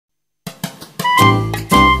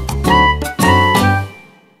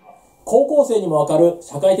高校生にもわかる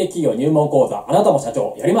社会的企業入門講座、あなたも社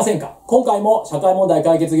長、やりませんか。今回も社会問題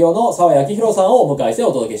解決業の澤谷彰弘さんをお迎えして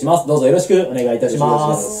お届けします。どうぞよろしくお願いいたし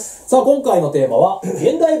ます。さあ、今回のテーマは、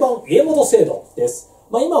現代版家元制度です。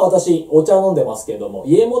今私、お茶飲んでますけども、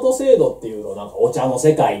家元制度っていうとなんかお茶の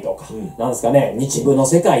世界とか、なんですかね、日舞の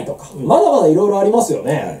世界とか、まだまだいろいろありますよ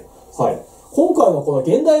ね。はい。今回のこの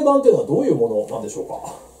現代版っていうのはどういうものなんでしょうか。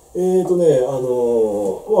私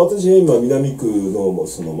は今南区の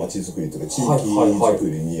その町づくりとか地域づく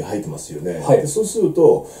りに入ってますよね。でそうする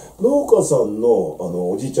と農家さんの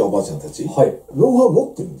おじいちゃんおばあちゃんたち、ノウハウ持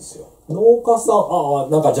ってるんですよ。農家さ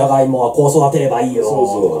ん、なんかじゃがいもはこう育てればいいよ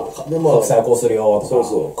とか、白菜はこうするよとか。そう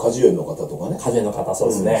そう、果樹園の方とかね。果樹園の方、そう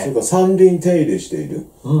ですね。それから山林手入れしている。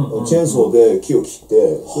チェーンソーで木を切っ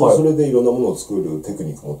て、それでいろんなものを作るテク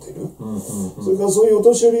ニックを持っている。それからそういうお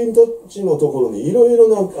年寄りたちのところにいろいろ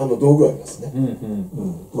な道具がありますね。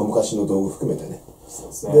昔の道具含めてね。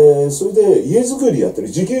で、それで家づくりやってる、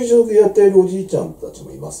自給自足やっているおじいちゃんたち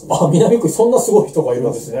もいますね。南区そんなすごい人がいる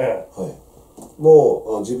んですね。はい。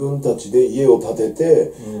もう自分たちで家を建て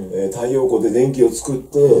て、太陽光で電気を作っ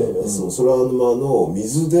て、その空沼の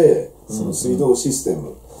水でその水道システ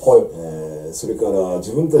ム、それから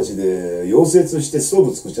自分たちで溶接してストー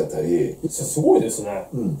ブ作っちゃったり。すごいですね。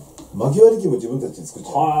薪割り機も自分たちで作っち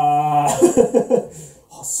ゃ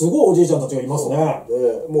う。すごいおじいちゃんたちがいますね。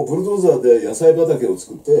でもうブルドーザーで野菜畑を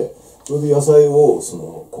作って、それで野菜を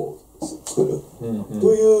こう作る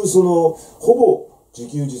というほぼ自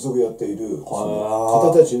給自足やっている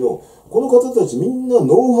方たちの、この方たちみんなノウ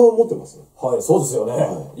ハウを持ってますね。はい、そうですよね。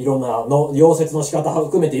いろんな溶接の仕方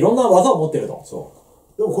含めていろんな技を持ってると。そ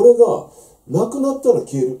う。でもこれがなくなったら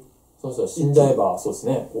消える。そうそう、死んじゃえばそうです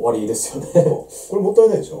ね、終わりですよね。これもったい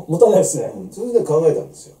ないでしょ。もったいないですね。それで考えたん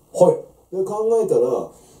ですよ。はい。で考えたら、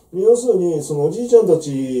要するにそのおじいちゃんた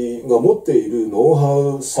ちが持っているノウ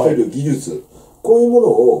ハウ、スキル、技術、こういうもの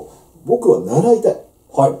を僕は習いたい。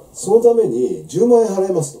はい。そのために10万円払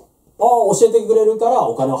いますと。教えてくれるから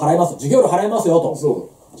お金を払います。授業料払いますよと。そ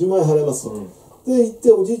う。10万円払いますと。で、言っ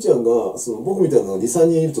ておじいちゃんが、僕みたいなのが2、3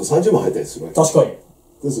人いると30万入ったりするわけ。確かに。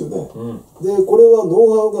ですよね。で、これはノウ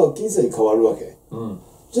ハウが金銭に変わるわけ。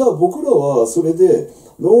じゃあ僕らはそれで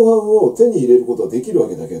ノウハウを手に入れることはできるわ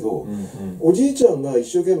けだけど、おじいちゃんが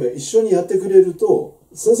一生懸命一緒にやってくれると、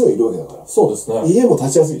先生がいるわけだから。そうですね。家も建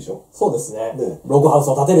ちやすいでしょ。そうですね。ログハウス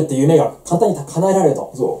を建てるっていう夢が簡単に叶えられる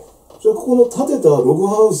と。そう。じゃあここの建てたログ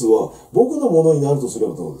ハウスは僕のものになるとすれ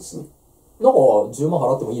ばどうです？なんか10万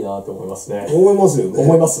払ってもいいなって思いますね。思いますよね。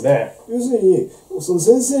思いますね。要するに、その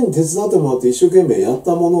先生に手伝ってもらって一生懸命やっ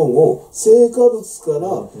たものを成果物か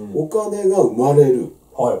らお金が生まれる。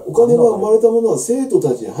お金が生まれたものは生徒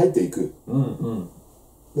たちに入っていく。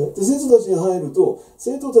で生徒たちに入ると、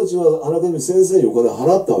生徒たちはあらかじめ先生にお金を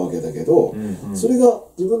払ったわけだけど、それが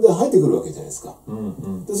自分で入ってくるわけじゃないですか。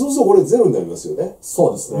でそうするとこれゼロになりますよね。そ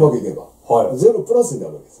うですね。うまくいけば。ゼロプラスにな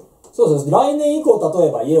るわけですよ。そうです。来年以降、例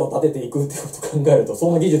えば家を建てていくってことを考えると、そ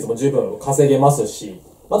の技術も十分稼げますし、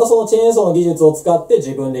またそのチェーンソーの技術を使って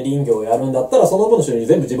自分で林業をやるんだったら、その分の収入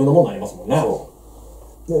全部自分のものになりますもんね。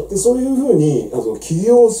そういうふうに起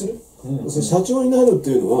業をする、社長になるっ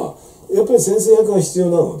ていうのはやっぱり先生役が必要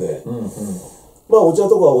なので、お茶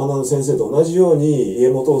とかお花の先生と同じように家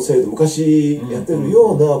元制度、昔やってる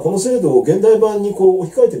ようなこの制度を現代版に置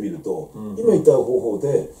き換えてみると、今言った方法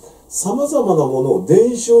でさまざまなものを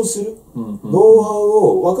伝承する、ノウハウ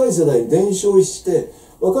を若い世代に伝承して、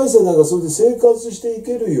若い世代がそれで生活してい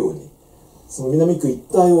けるように、その南区一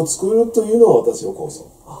帯を作るというのは私の構想。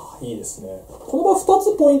いいですね。この場合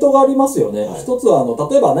2つポイントがありますよね。1つは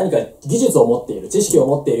例えば何か技術を持っている、知識を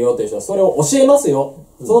持っているよという人はそれを教えますよ。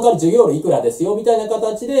その代わり授業料いくらですよみたいな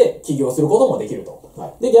形で起業することもできると。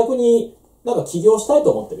で、逆になんか起業したい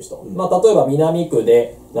と思ってる人。例えば南区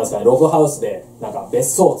で、なんですかね、ログハウスでなんか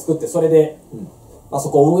別荘を作ってそれで、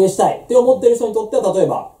そこを運営したいって思ってる人にとっては、例え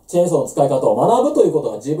ばチェーンソーの使い方を学ぶというこ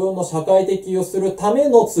とが自分の社会的起業するため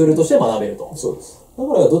のツールとして学べると。そうです。だ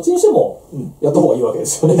からどっちにしてもやった方がいいわけで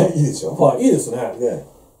すよね。いいでしょ。はい、いいですね。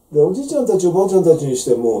で、おじいちゃんたちおばあちゃんたちにし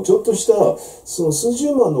ても、ちょっとしたその数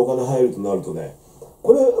十万のお金入るとなるとね、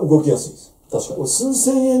これ動きやすいです。確かに。数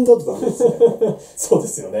千円だとダメですね。そうで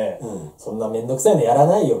すよね。そんなめんどくさいのやら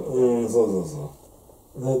ないよ。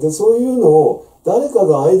で、そういうのを誰か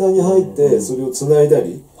が間に入ってそれをつないだ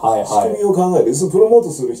り、仕組みを考える、プロモート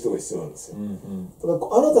する人が必要なんですよ。だ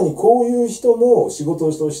から新たにこういう人も仕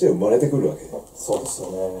事として生まれてくるわけ。そうですよ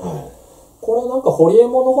ね。これはなんかホリエ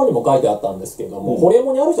モンの方にも書いてあったんですけども、ホリエ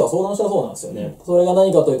モンにある人が相談したそうなんですよね。それが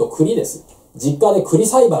何かというと栗です。実家で栗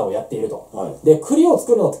栽培をやっていると。で、栗を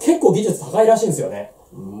作るのって結構技術高いらしいんですよね。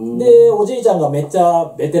で、おじいちゃんがめっち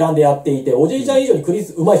ゃベテランでやっていて、おじいちゃん以上に栗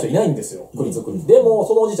うまい人いないんですよ、栗作り。でも、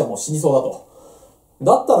そのおじいちゃんもう死にそうだと。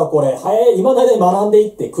だったらこれ、今の間に学んでい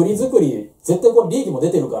って、栗作り、絶対これ利益も出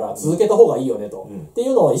てるから続けた方がいいよねと。ってい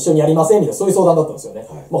うのを一緒にやりませんみたいな、そういう相談だったんですよね。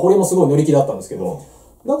まあ、これもすごい乗り気だったんですけど。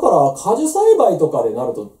だから、果樹栽培とかでな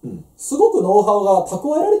ると、すごくノウハウが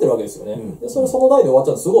蓄えられてるわけですよね。で、その代で終わっち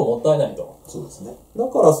ゃうとすごいもったいないと。そうですね。だ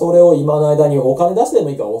からそれを今の間にお金出してでも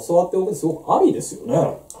いいから教わっておくってすごくありですよね。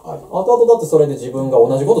後々だってそれで自分が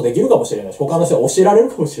同じことできるかもしれないし、他の人が教えられる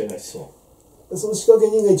かもしれないし。その仕掛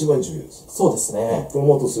け人が一番重要です。そうですね。プロ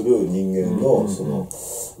モートする人間の、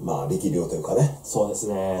まあ、力量というかね。そうです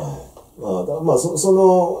ね。まあ、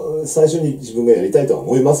最初に自分がやりたいとは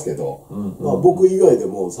思いますけど、まあ、僕以外で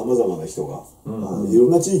も様々な人が、いろん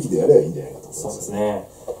な地域でやればいいんじゃないかと思います。そうですね。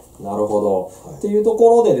なるほど。っていうとこ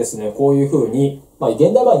ろでですね、こういうふうに、まあ、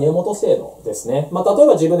現代版家元制度ですね。まあ、例え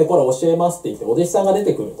ば自分でこれ教えますって言って、お弟子さんが出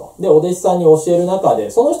てくると。で、お弟子さんに教える中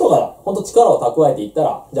で、その人が本当力を蓄えていった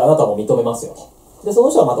ら、じゃああなたも認めますよと。で、そ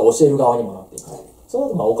の人はまた教える側にもなっていく。その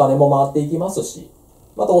後、まあ、お金も回っていきますし、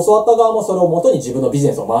また教わった側もそれを元に自分のビジ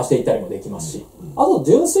ネスを回していったりもできますし、あと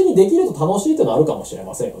純粋にできると楽しいっていうのはあるかもしれ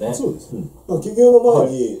ませんよね。そうです。起業の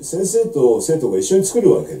前に先生と生徒が一緒に作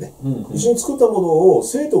るわけね。一緒に作ったものを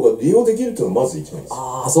生徒が利用できるっていうのがまず一番いいです。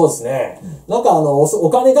ああ、そうですね。なんかお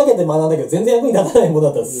金かけて学んだけど全然役に立たないものだ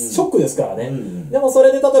ったらショックですからね。でもそ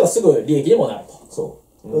れで例えばすぐ利益にもなると。そ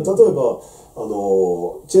う。例えば、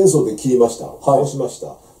チェーンソーで切りました。倒しまし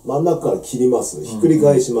た。真ん中から切ります。ひっくり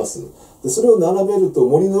返します。で、それを並べると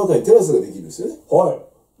森の中にテラスができるんですよね。はい。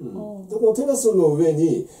で、このテラスの上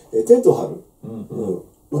にテントを張る。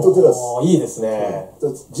ウッドテラス。いいですね。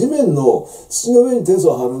地面の土の上にテン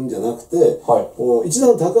トを張るんじゃなくて、一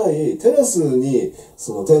段高いテラスに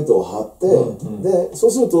そのテントを張って、で、そ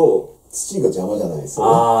うすると土が邪魔じゃないですよ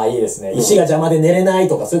ね。ああ、いいですね。石が邪魔で寝れない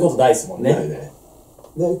とかそういうことないですもんね。ないね。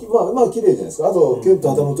で、まあ綺麗じゃないですか。あと、テント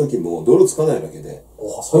畳む時も泥つかないわけで。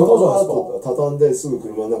そういうことじゃないですか。畳んですぐ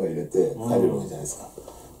車の中に入れて帰れるわけじゃないですか。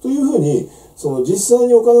というふうに、実際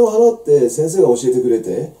にお金を払って先生が教えてくれ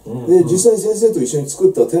て、で、実際に先生と一緒に作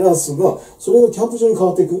ったテラスが、それがキャンプ場に変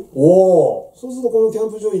わっていく。そうするとこのキャ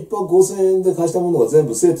ンプ場1泊5000円で貸したものが全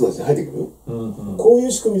部生徒たちに入ってくる。こうい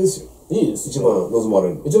う仕組みですよ。いいです。一番望まれ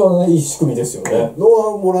るの。一番いい仕組みですよね。ノウハ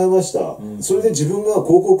ウもらいました。それで自分が広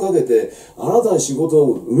告かけて、新たな仕事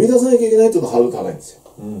を生み出さなきゃいけないというのがハードル高いんですよ。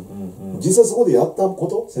実際そこでやったこ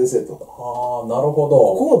と先生と。ああ、なるほど。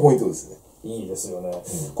ここがポイントですね。いいですよね。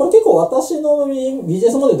これ結構私のビジ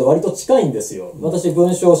ネスモデルと割と近いんですよ。私、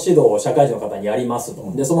文章指導を社会人の方にやりますと。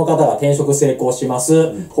で、その方が転職成功しま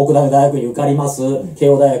す。北大大学に受かります。慶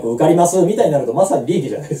応大学受かります。みたいになるとまさに利益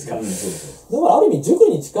じゃないですか。だからある意味塾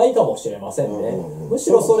に近いかもしれませんね。むし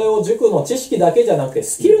ろそれを塾の知識だけじゃなくて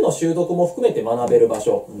スキルの習得も含めて学べる場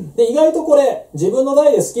所。で、意外とこれ自分の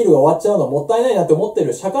代でスキルが終わっちゃうのもったいないなって思って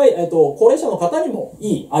る高齢者の方にもい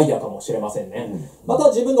いアイデアかもしれませんね。また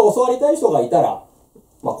自分が教わりたい人がいたら、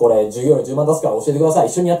まあこれ授業料10万出すから教えてください。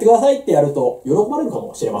一緒にやってくださいってやると喜ばれるか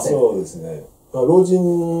もしれません。そうですね。老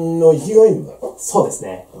人の生きがいになる。そうです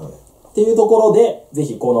ね。っていうところで、ぜ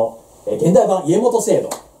ひこの現代版家元制度。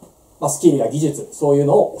スキルや技術、そういう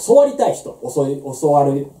のを教わりたい人、教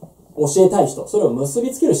えたい人、それを結び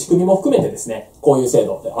つける仕組みも含めてですね、こういう制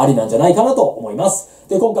度ってありなんじゃないかなと思います。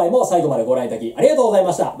で、今回も最後までご覧いただきありがとうござい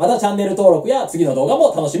ました。またチャンネル登録や次の動画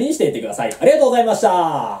も楽しみにしていてください。ありがとうございまし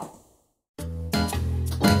た。